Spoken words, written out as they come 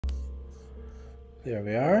There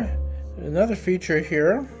we are. Another feature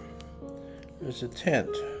here is a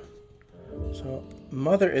tent. So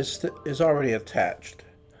mother is already attached.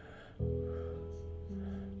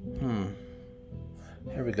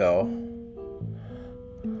 Here we go.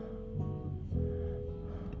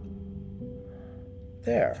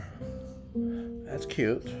 There. That's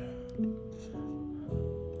cute.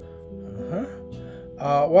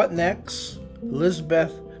 What next?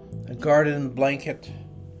 Elizabeth, a garden blanket.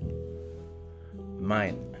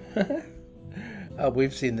 Mine.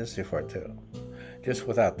 We've seen this before too. Just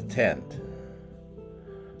without the tent.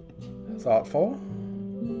 Thoughtful.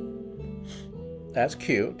 That's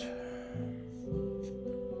cute.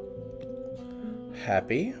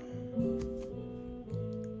 Happy.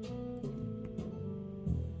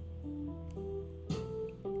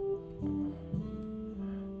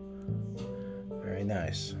 Very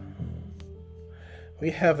nice.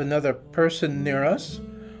 We have another person near us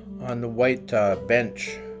on the white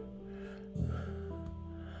bench.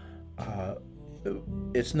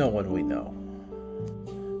 It's no one we know,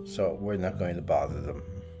 so we're not going to bother them.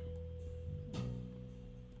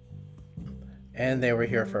 And they were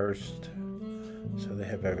here first, so they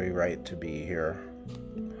have every right to be here.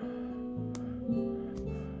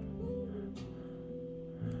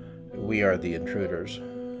 We are the intruders.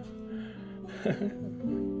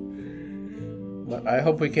 But I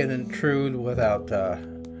hope we can intrude without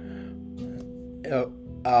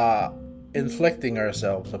inflicting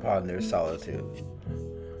ourselves upon their solitude.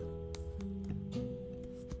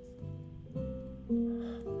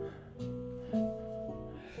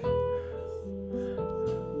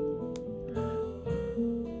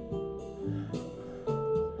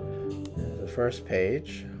 The first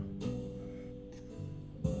page.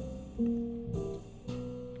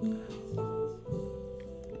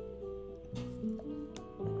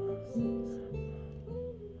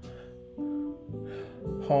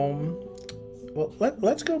 Home. Well,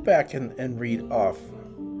 let's go back and read off.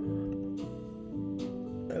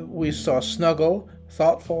 We saw snuggle,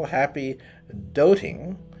 thoughtful, happy,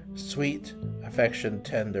 doting, sweet, affection,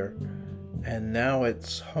 tender, and now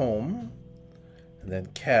it's home, and then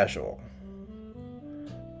casual.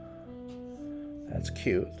 That's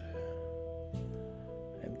cute.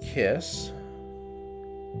 And kiss.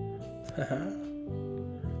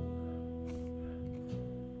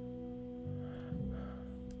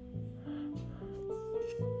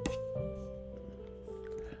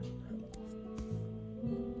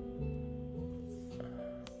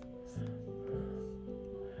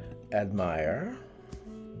 Admire.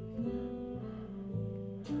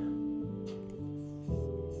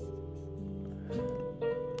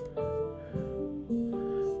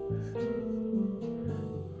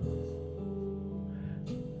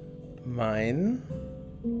 Mine.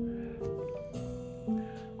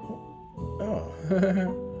 Oh.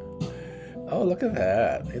 Oh, look at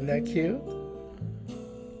that. Isn't that cute?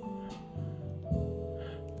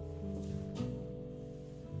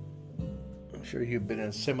 I'm sure you've been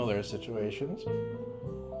in similar situations.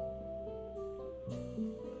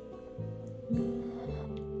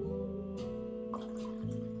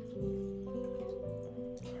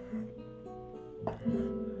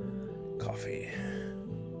 Coffee.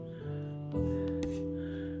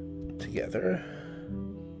 Together.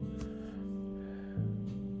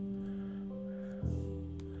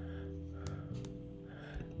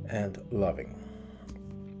 And loving.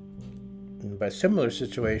 And by similar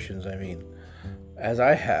situations, I mean, as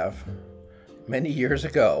I have many years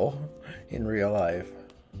ago in real life.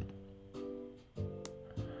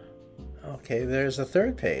 Okay, there's a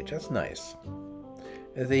third page. That's nice.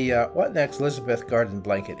 The What Next Elizabeth garden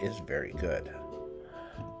blanket is very good.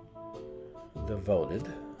 Devoted.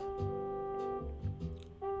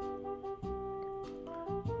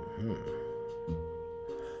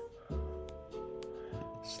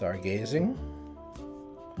 Stargazing.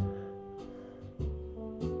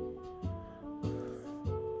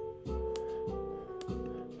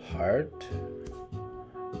 Heart.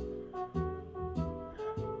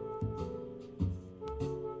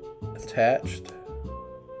 Attached.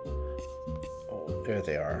 Oh, there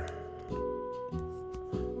they are.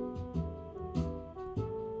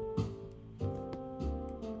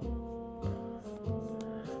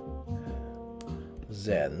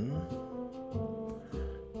 Zen.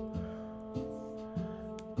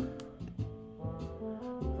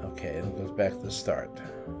 Okay, and it goes back to the start.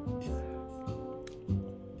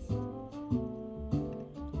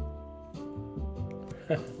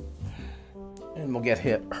 And we'll get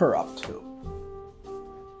her up too.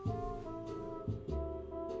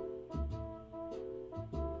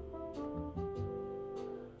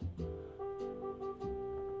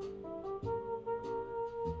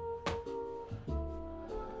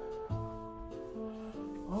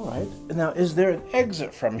 All right. Now, is there an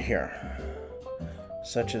exit from here?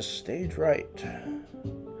 Such as stage right?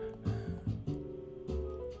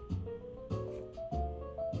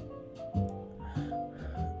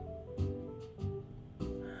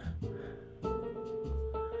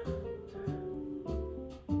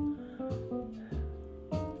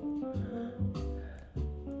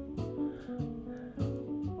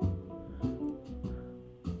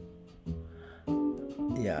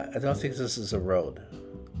 Yeah, I don't think this is a road.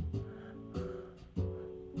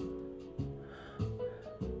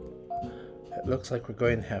 It looks like we're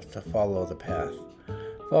going to have to follow the path.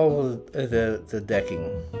 Follow the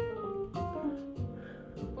decking.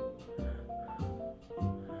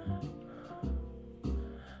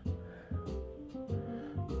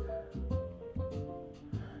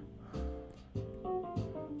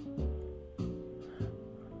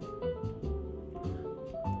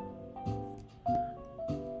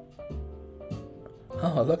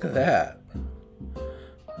 Oh, look at that.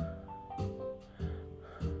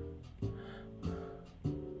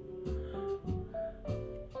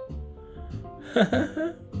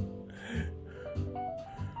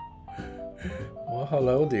 Well,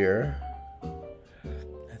 hello, dear.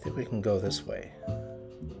 I think we can go this way.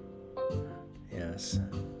 Yes.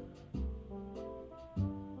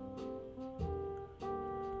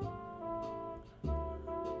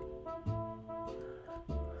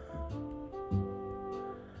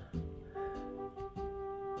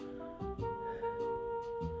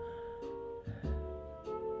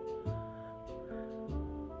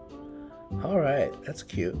 All right, that's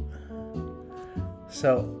cute.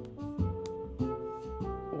 So,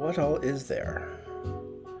 what all is there?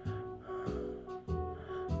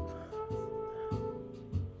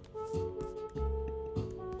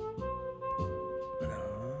 No.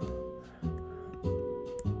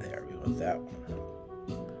 There, we want that one.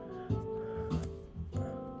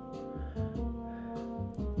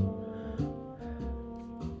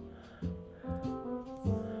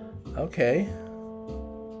 Okay.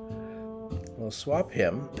 We'll swap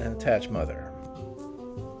him and attach mother.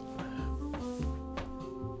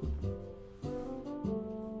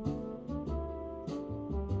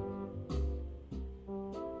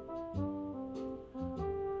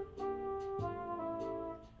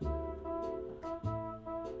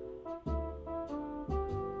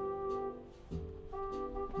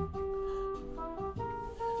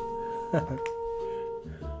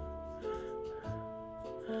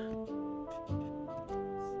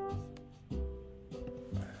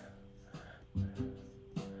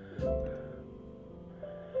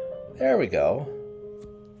 There we go.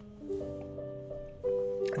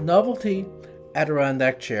 Novelty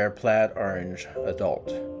Adirondack chair, plaid orange,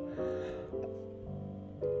 adult.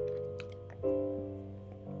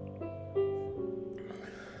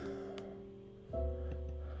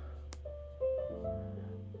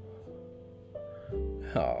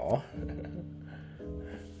 Oh.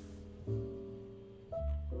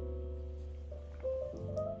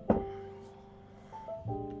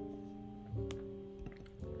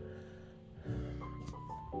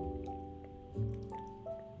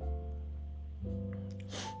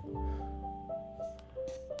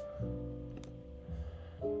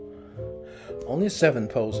 Only 7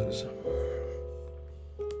 poses.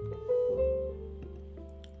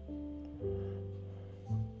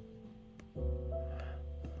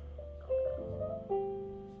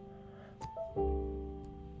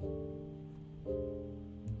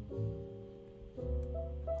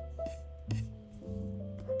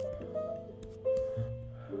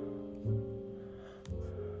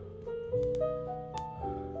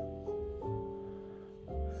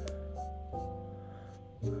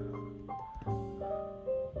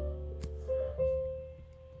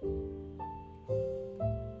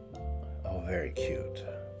 Very cute.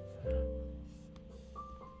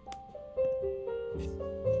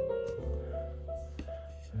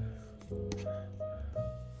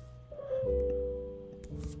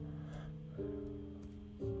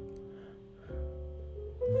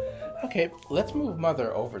 Okay, let's move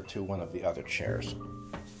Mother over to one of the other chairs.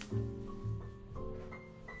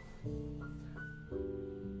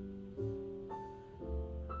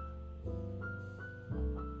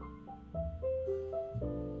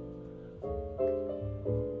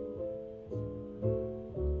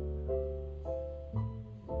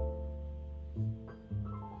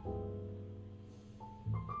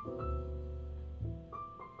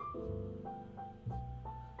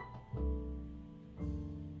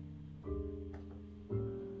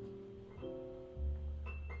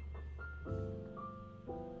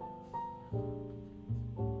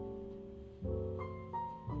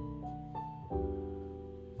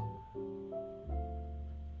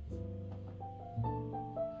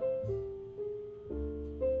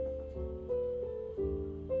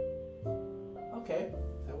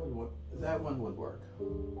 that one would work.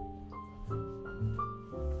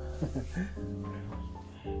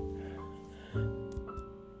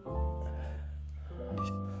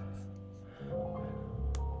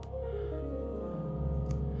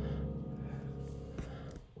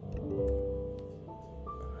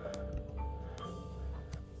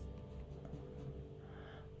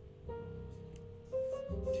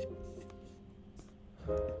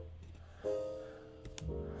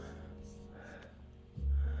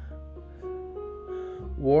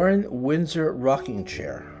 Warren Windsor rocking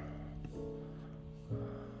chair.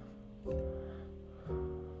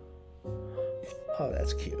 Oh,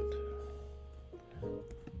 that's cute.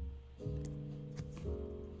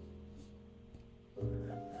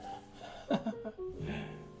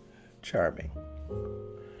 Charming.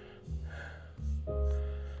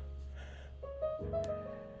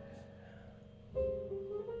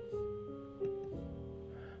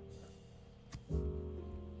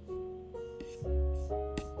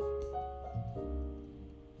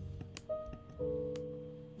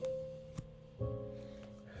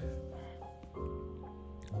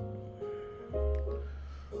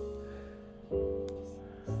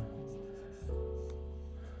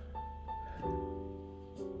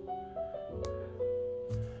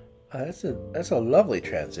 That's a lovely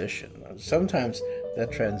transition. Sometimes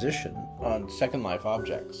that transition on Second Life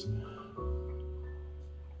objects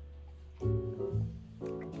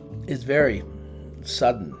is very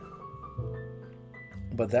sudden,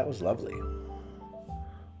 but that was lovely.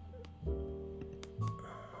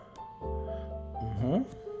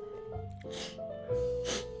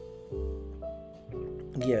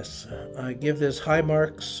 Yes, I give this high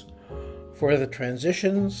marks for the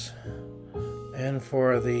transitions and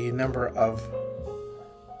for the number of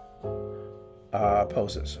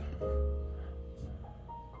poses.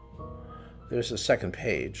 There's a second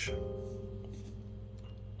page.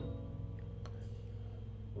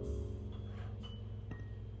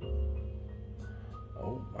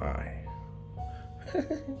 Oh my.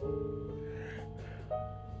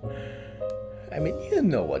 I mean, you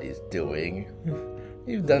know what he's doing.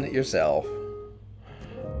 You've done it yourself.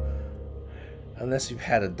 Unless you've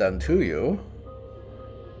had it done to you.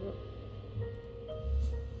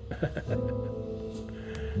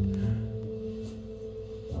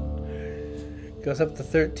 Goes up to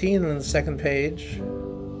 13 on the second page.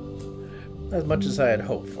 Not as much as I had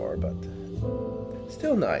hoped for, but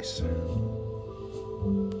still nice.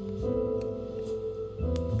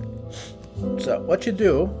 So what you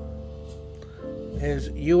do is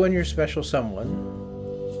you and your special someone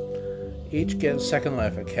each get a Second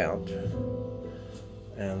Life account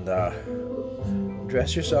and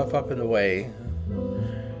dress yourself up in a way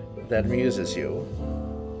that amuses you,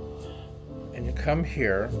 and you come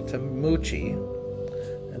here to Moochie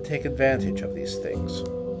and take advantage of these things.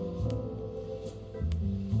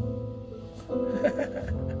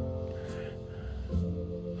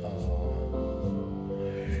 Oh.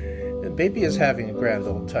 And baby is having a grand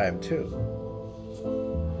old time too.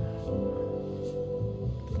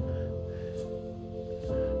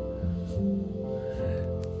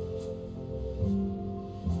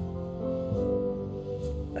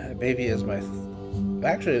 Baby is my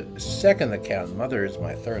actually second account. Mother is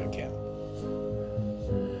my third account.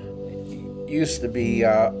 Used to be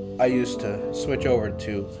I used to switch over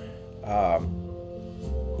to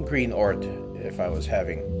Green Ort if I was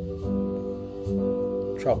having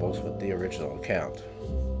troubles with the original account.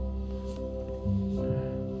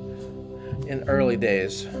 In early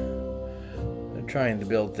days, trying to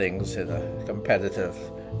build things in a competitive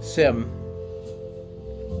sim,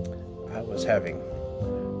 I was having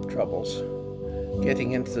troubles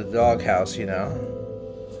getting into the doghouse, you know.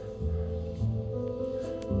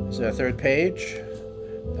 Is there a third page?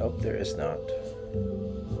 Nope, there is not.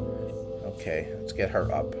 Okay, let's get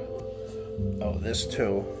her up. Oh, this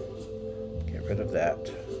too. Get rid of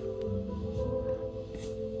that.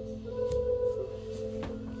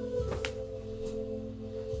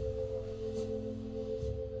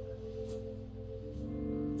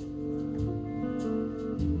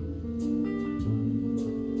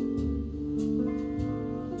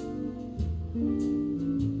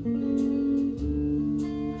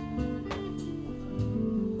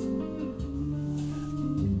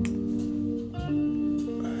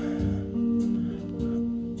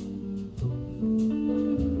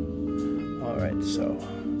 So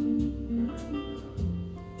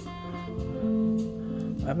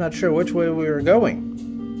I'm not sure which way we were going.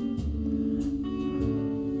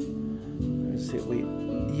 Let's see, we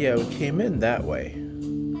came in that way.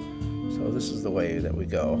 So this is the way that we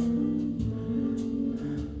go.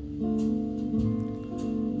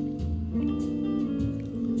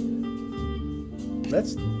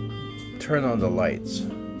 Let's turn on the lights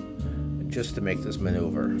just to make this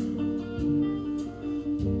maneuver.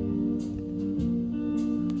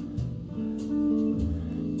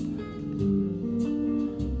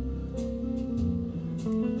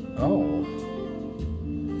 Oh.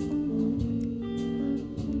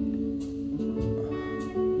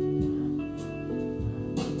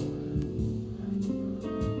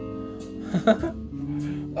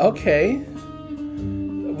 Okay.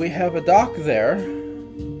 We have a dock there,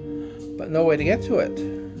 but no way to get to it.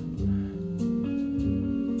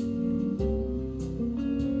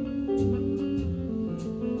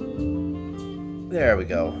 There we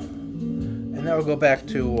go. And now we'll go back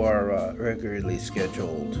to our regularly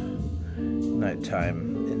scheduled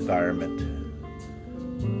nighttime environment.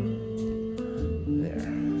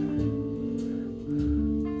 There.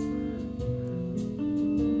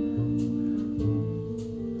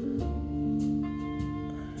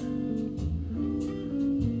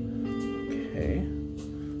 Okay.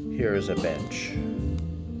 Here is a bench.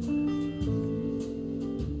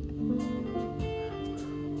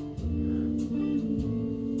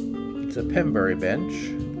 It's a Pembury bench,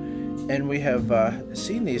 and we have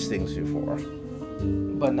seen these things before,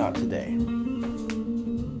 but not today.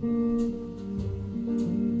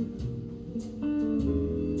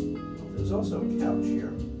 There's also a couch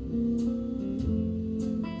here.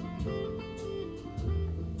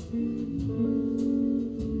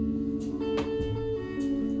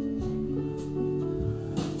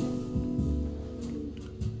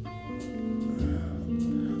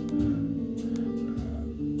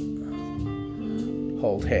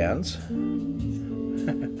 Hold hands.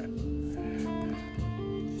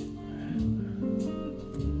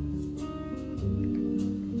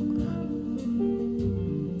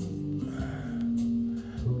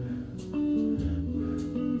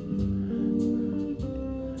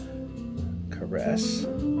 Caress.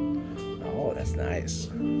 Oh, that's nice.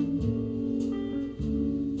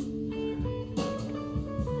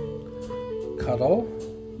 Cuddle.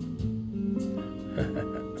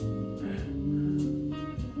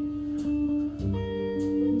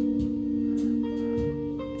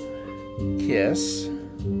 Kiss.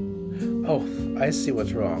 Oh, I see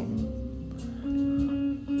what's wrong.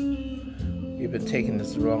 You've been taking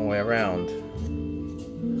this the wrong way around.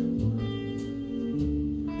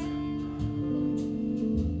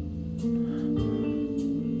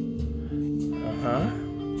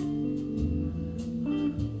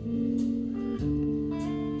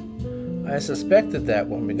 I suspected that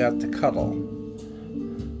when we got to cuddle.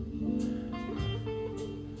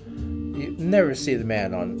 You never see the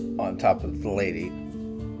man on top of the lady.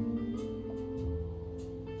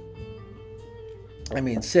 I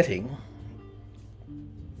mean, sitting.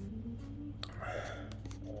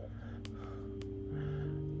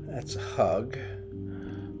 That's a hug.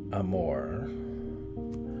 Amor.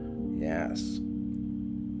 Yes.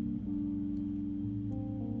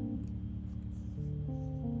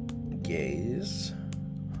 Gaze.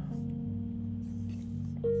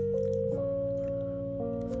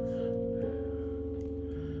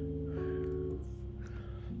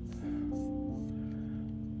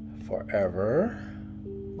 Forever.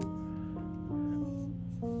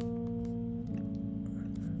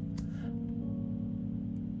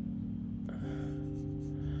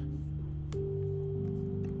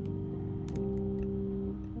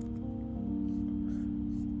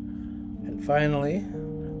 And finally,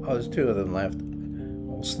 oh, there's two of them left.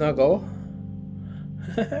 We'll snuggle.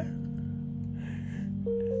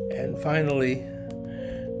 And finally,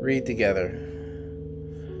 read together.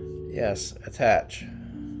 Yes, attach.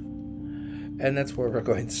 And that's where we're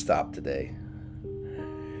going to stop today.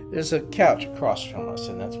 There's a couch across from us,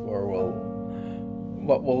 and that's where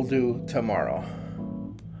what we'll do tomorrow.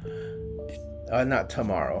 Not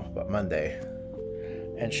tomorrow, but Monday.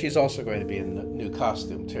 And she's also going to be in the new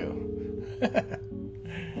costume too.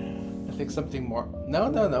 I think something more.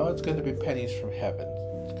 No. It's going to be pennies from heaven.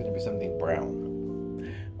 It's going to be something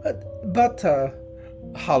brown, but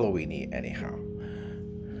Halloween-y anyhow.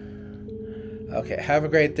 Okay, have a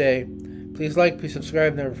great day. Please like, please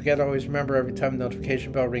subscribe. Never forget, always remember, every time the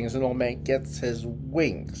notification bell rings, an old man gets his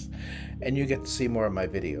wings. And you get to see more of my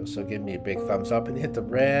videos. So give me a big thumbs up and hit the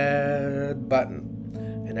red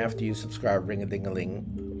button. And after you subscribe,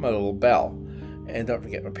 ring-a-ding-a-ling my little bell. And don't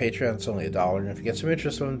forget, my Patreon, it's only $1. And if you get some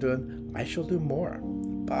interest in what I'm doing, I shall do more.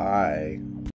 Bye.